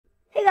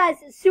guys,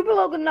 it's Super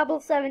Logan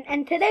 777,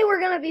 and today we're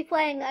going to be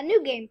playing a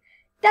new game,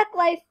 Duck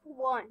Life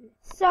 1.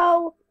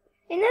 So,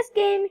 in this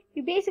game,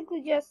 you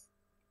basically just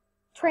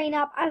train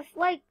up. I've,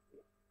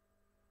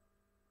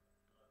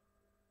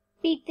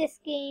 beat this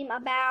game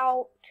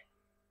about...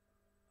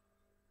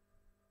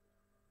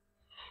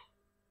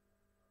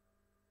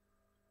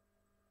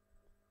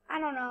 I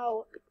don't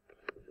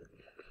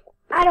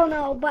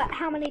know, but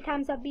how many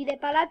times I've beat it,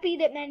 but I've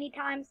beat it many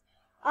times.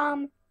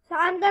 So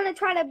I'm going to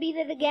try to beat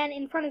it again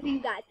in front of you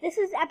guys. This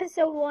is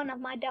episode 1 of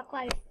my Duck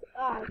Life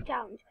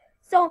challenge.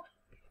 So,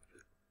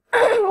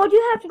 what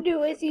you have to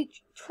do is you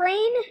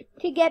train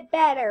to get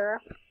better.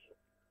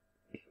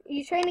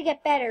 You train to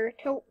get better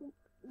to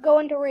go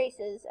into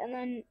races. And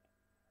then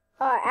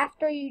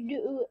after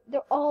you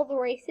do all the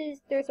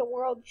races, there's a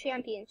world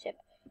championship.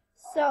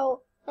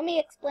 So, let me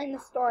explain the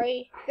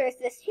story. There's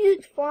this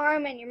huge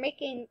farm and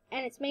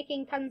it's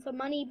making tons of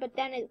money, but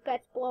then it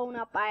gets blown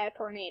up by a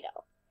tornado.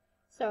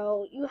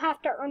 So you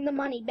have to earn the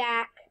money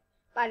back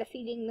by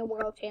defeating the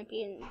world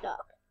champion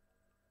duck.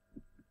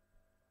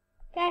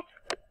 Okay?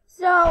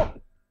 So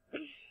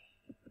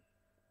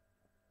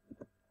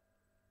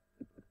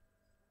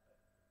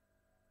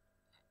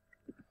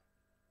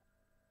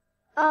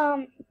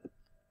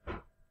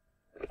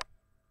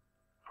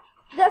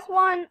this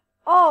one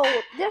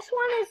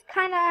is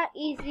kind of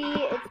easy.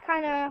 It's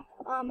kind of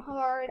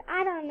hard.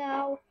 I don't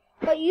know,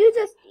 but you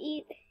just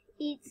eat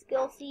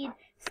skill seed.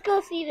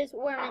 Skill seed is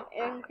where it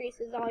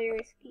increases all your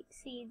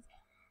seeds.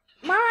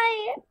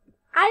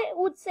 I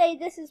would say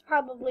this is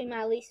probably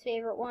my least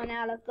favorite one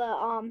out of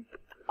the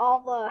all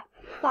the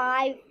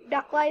 5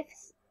 Duck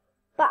Lives.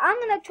 But I'm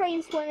gonna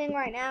train swimming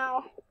right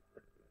now.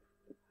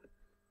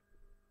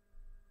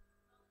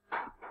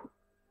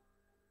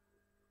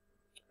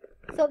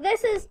 So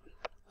this is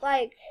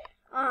I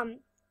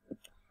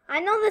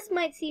know this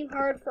might seem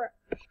hard for...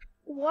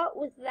 What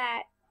was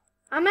that?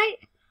 I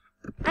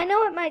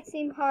know it might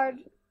seem hard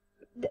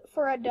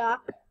for a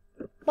duck,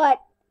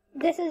 but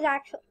this is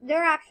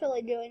they're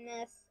actually doing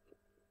this.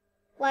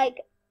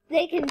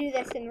 They can do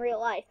this in real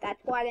life.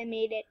 That's why they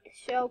made it, to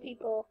show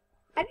people.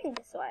 I think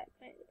that's why it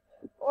made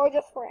it. Or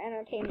just for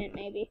entertainment,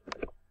 maybe.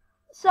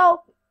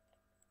 So,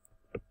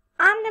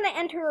 I'm going to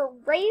enter a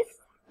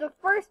race. The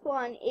first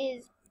one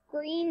is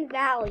Green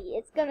Valley.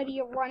 It's going to be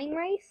a running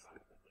race.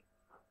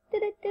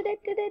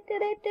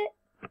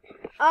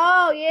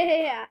 Oh,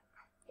 yeah.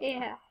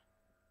 Yeah.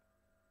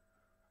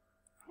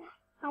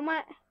 How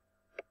much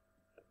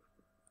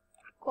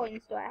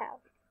coins do I have?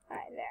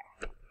 Alright,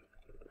 there.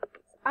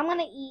 I'm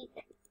gonna eat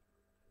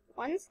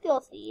 1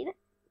 skill seed.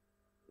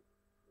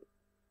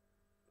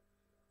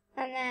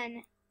 And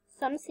then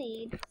some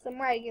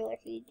regular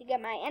seed to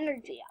get my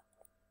energy up.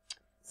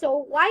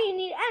 So why you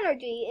need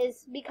energy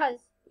is because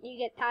you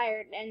get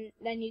tired and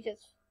then you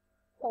just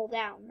fall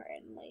down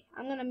randomly.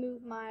 I'm gonna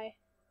move my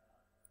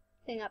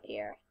thing up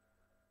here.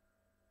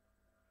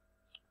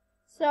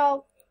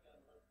 So,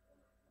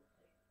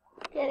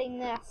 getting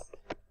this.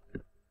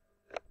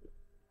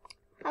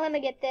 I'm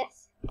gonna get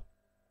this.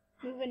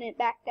 Moving it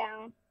back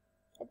down.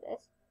 Like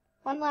this.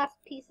 1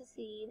 last piece of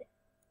seed.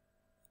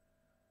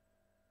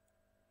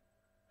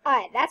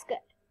 Alright, that's good.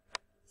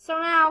 So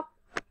now,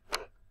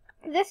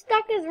 this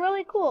duck is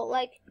really cool.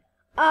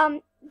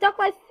 Duck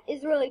Life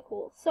is really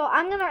cool. So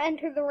I'm gonna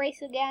enter the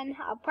race again.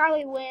 I'll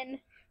probably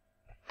win.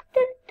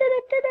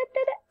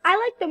 I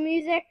like the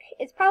music.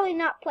 It's probably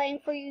not playing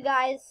for you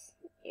guys.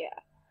 Yeah.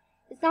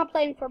 It's not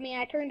playing for me.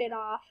 I turned it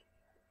off.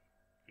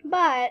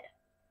 But,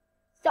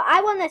 so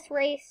I won this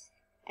race.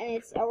 And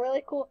it's a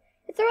really cool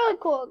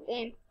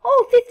game.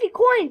 Oh, 50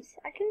 coins!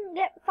 I can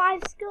get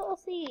 5 skill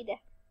seed.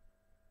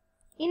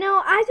 You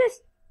know, I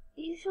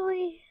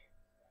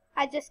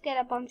just get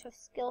a bunch of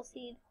skill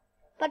seed.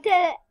 But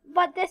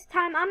this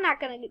time, I'm not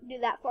going to do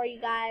that for you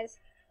guys.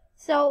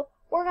 So,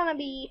 we're going to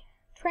be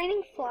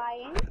training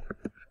flying.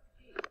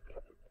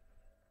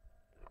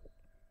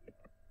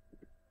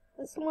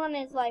 This one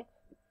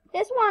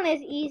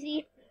is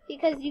easy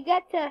because you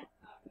get to...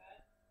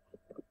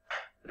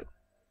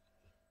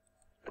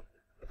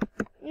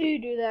 You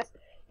do this.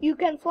 You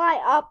can fly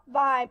up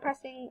by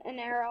pressing an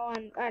arrow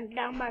and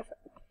down by...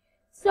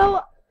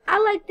 So, I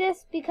like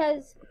this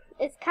because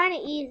it's kind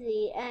of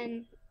easy,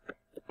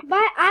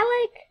 but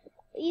I like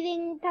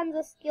eating tons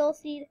of skill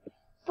seed,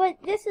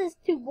 but this is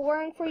too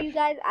boring for you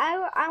guys.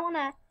 I want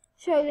to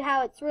show you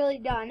how it's really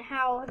done,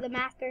 how the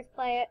masters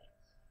play it.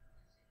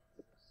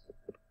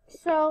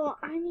 So,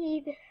 I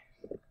need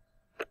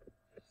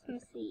some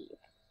seed.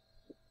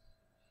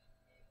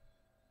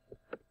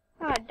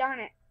 Oh, darn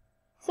it.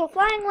 So,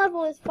 flying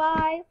level is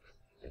 5.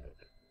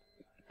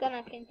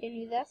 Gonna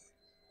continue this.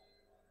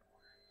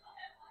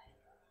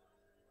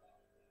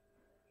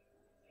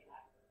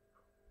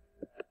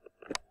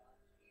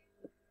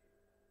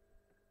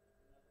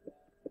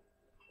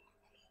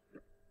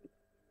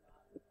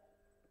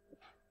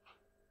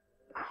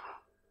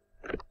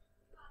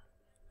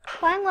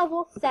 Flying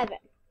level 7.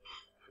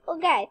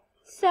 Okay,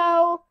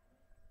 so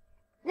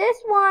this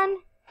one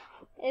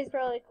is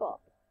really cool.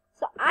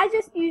 So I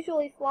just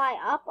usually fly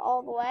up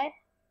all the way.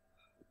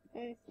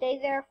 and stay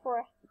there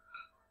for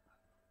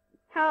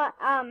how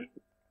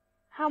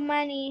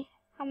many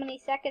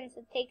seconds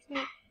it takes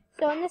me.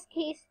 So in this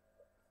case,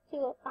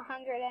 to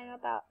 100 and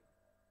about.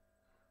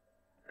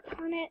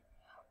 Darn it.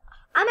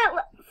 I'm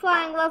at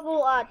flying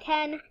level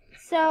 10,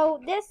 so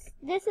this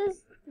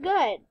is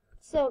good.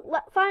 So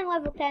flying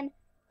level 10,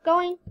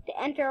 going to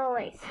enter a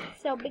race.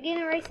 So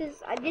beginner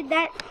races, I did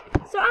that.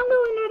 So I'm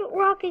going to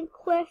Rocket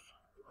Cliff,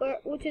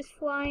 which is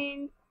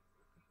flying.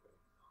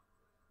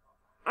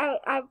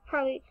 I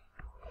probably.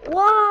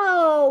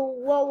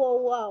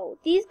 Whoa!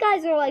 These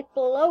guys are like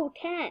below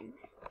 10.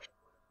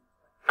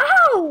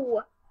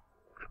 Oh!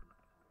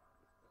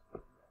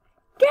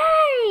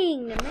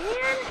 Dang,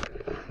 man!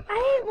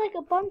 I ate like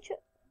a bunch of.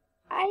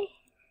 I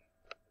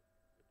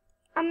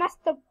must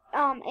have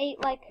ate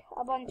like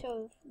a bunch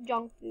of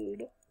junk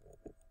food.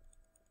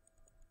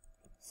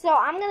 So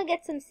I'm gonna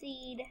get some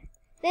seed.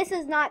 This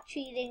is not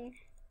cheating.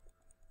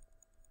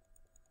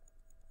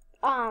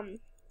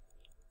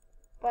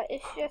 But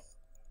it's just.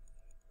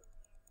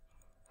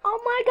 Oh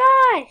my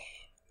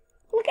gosh!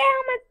 Look at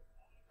how much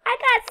I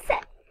got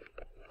set.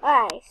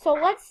 Alright, so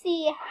let's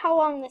see how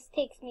long this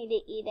takes me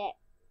to eat it.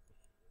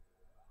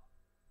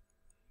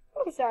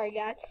 I'm sorry,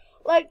 guys.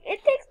 Like,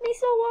 it takes me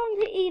so long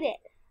to eat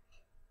it.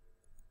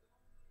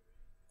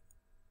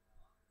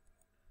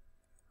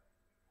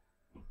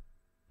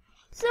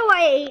 So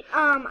I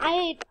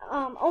ate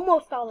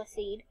almost all the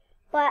seed,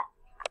 but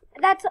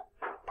that's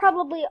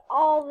probably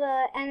all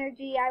the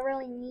energy I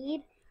really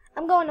need.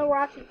 I'm going to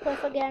Rocky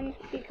Cliff again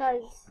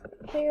because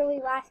clearly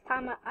last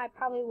time I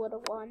probably would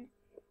have won.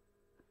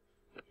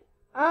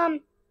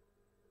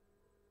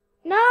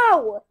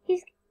 No!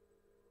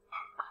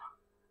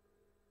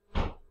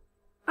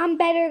 I'm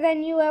better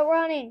than you at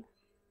running.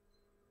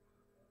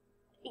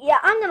 Yeah,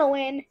 I'm gonna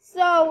win.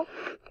 So,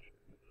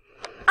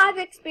 I've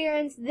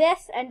experienced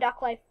this and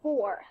Duck Life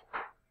 4.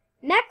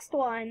 Next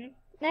time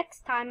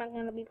I'm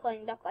gonna be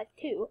playing Duck Life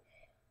 2.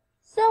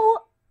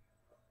 So,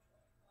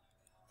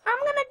 I'm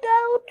gonna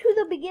go to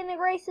the beginning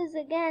races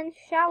again,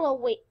 Shallow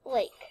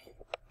Lake.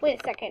 Wait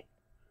a second.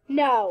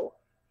 No.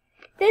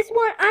 This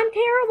one, I'm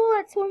terrible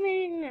at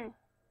swimming.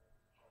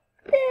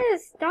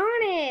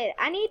 Darn it.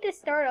 I need to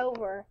start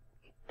over.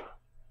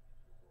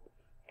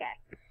 Okay.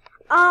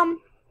 I'm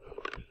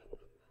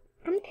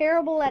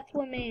terrible at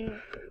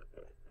swimming.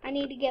 I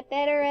need to get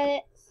better at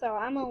it, so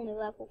I'm only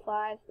level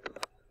 5.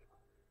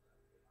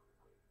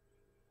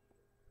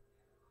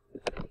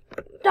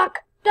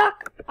 Duck!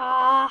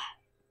 Ah.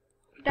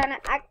 Darn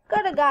it, I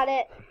could have got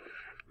it,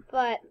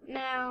 but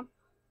now.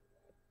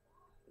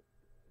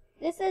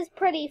 This is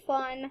pretty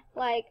fun.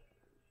 Like,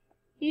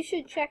 you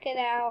should check it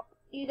out.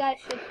 You guys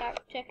should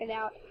check it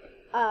out.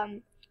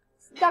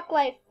 Duck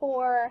Life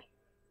 4,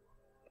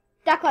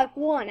 Duck Life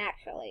 1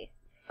 actually.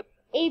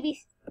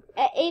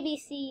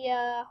 ABC,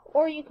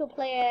 or you could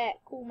play it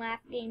at Cool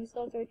Math Games.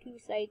 Those are 2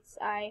 sites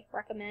I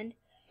recommend.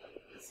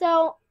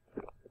 So,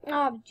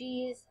 oh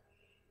jeez.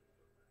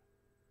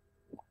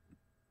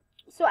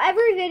 So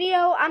every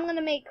video, I'm going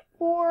to make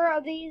 4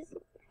 of these.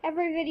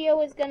 Every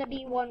video is going to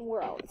be 1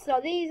 world. So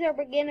these are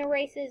beginner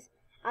races.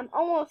 I'm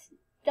almost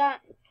done.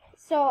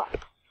 So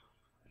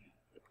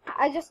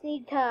I just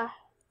need to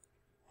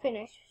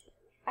finish,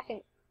 I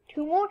think,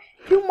 2 more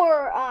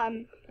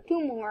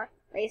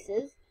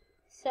races.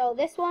 So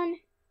this one,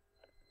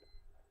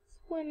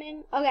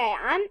 swimming. Okay,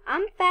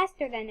 I'm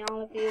faster than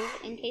all of you,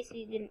 in case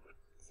you didn't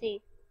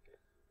see.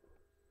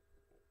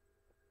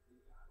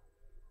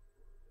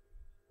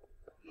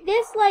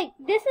 This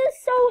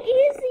is so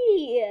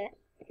easy.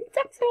 These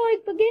ducks are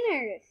like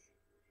beginners.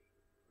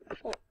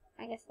 Well,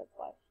 I guess that's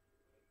why.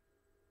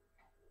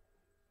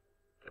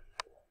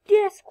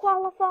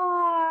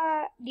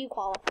 Disqualify.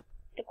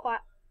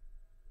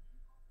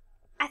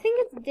 I think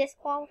it's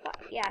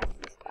disqualified. Yeah, it's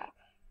disqualified.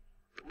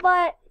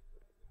 But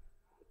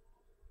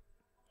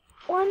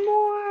 1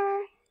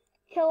 more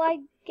till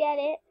I get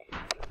it.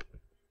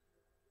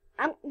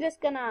 I'm just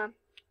gonna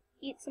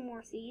eat some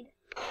more seed.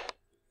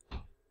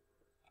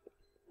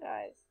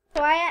 Guys.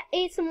 So I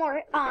ate some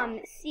more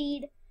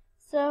seed.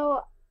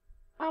 So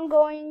I'm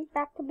going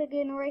back to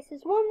beginner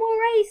races. 1 more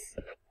race.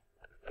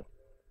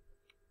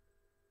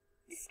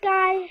 This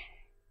guy,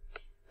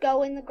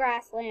 go in the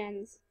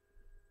grasslands.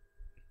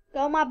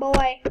 Go, my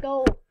boy,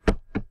 go.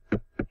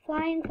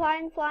 Flying.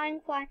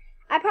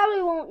 I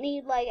probably won't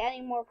need like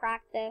any more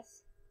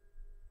practice.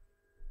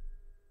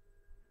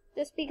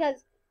 Just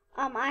because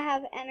I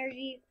have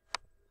energy.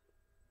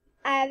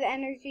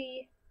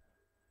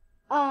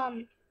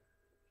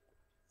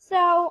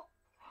 So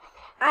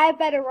I have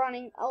better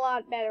running, a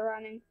lot better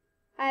running.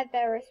 I have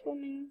better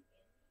swimming.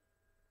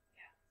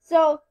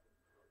 So,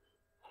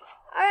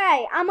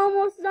 alright, I'm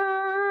almost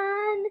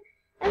done.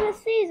 And the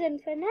season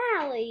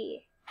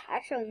finale.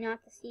 Actually,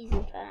 not the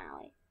season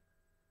finale.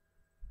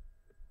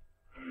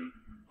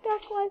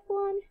 Duck Life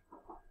 1.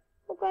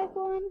 Duck Life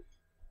 1.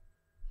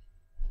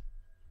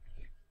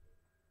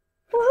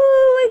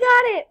 Woohoo! We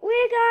got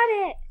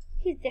it!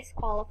 He's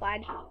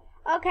disqualified.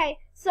 Okay,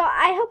 so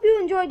I hope you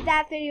enjoyed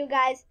that video,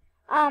 guys.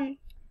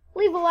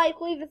 Leave a like,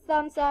 leave a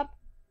thumbs up.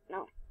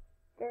 No.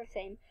 they're the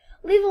same.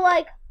 Leave a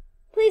like,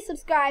 please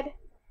subscribe,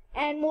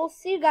 and we'll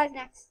see you guys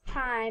next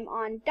time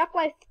on Duck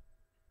Life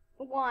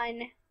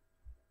 1.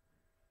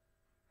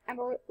 I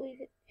believe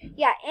it.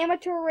 Yeah,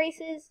 amateur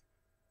races.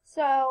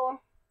 So,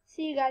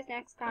 see you guys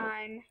next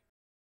time.